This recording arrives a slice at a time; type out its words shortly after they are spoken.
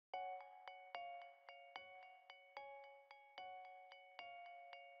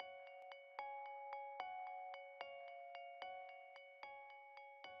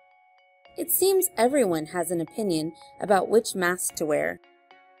It seems everyone has an opinion about which mask to wear.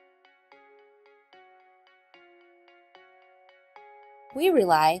 We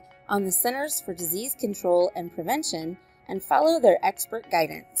rely on the Centers for Disease Control and Prevention and follow their expert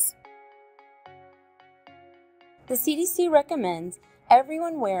guidance. The CDC recommends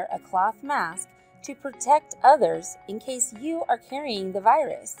everyone wear a cloth mask to protect others in case you are carrying the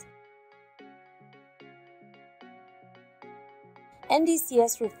virus.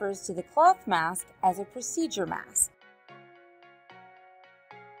 NDCS refers to the cloth mask as a procedure mask.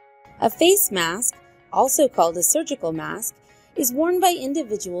 A face mask, also called a surgical mask, is worn by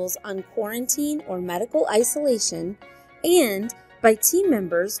individuals on quarantine or medical isolation and by team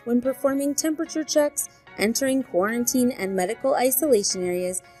members when performing temperature checks, entering quarantine and medical isolation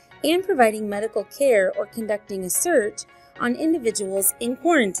areas, and providing medical care or conducting a search on individuals in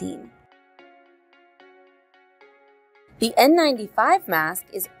quarantine. The N95 mask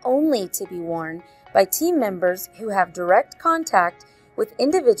is only to be worn by team members who have direct contact with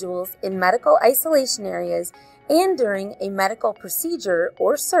individuals in medical isolation areas and during a medical procedure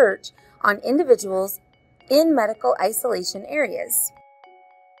or search on individuals in medical isolation areas.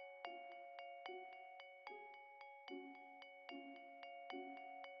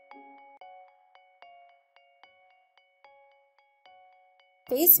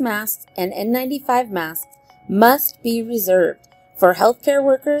 Face masks and N95 masks must be reserved for healthcare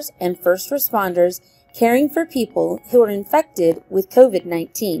workers and first responders caring for people who are infected with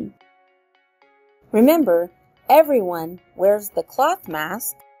COVID-19. Remember, everyone wears the cloth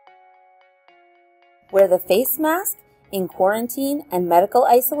mask, wear the face mask in quarantine and medical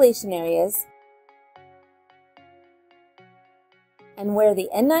isolation areas, and wear the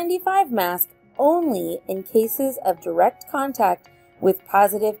N95 mask only in cases of direct contact with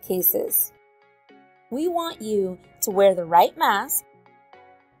positive cases. We want you to wear the right mask,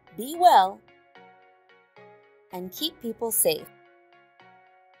 be well, and keep people safe.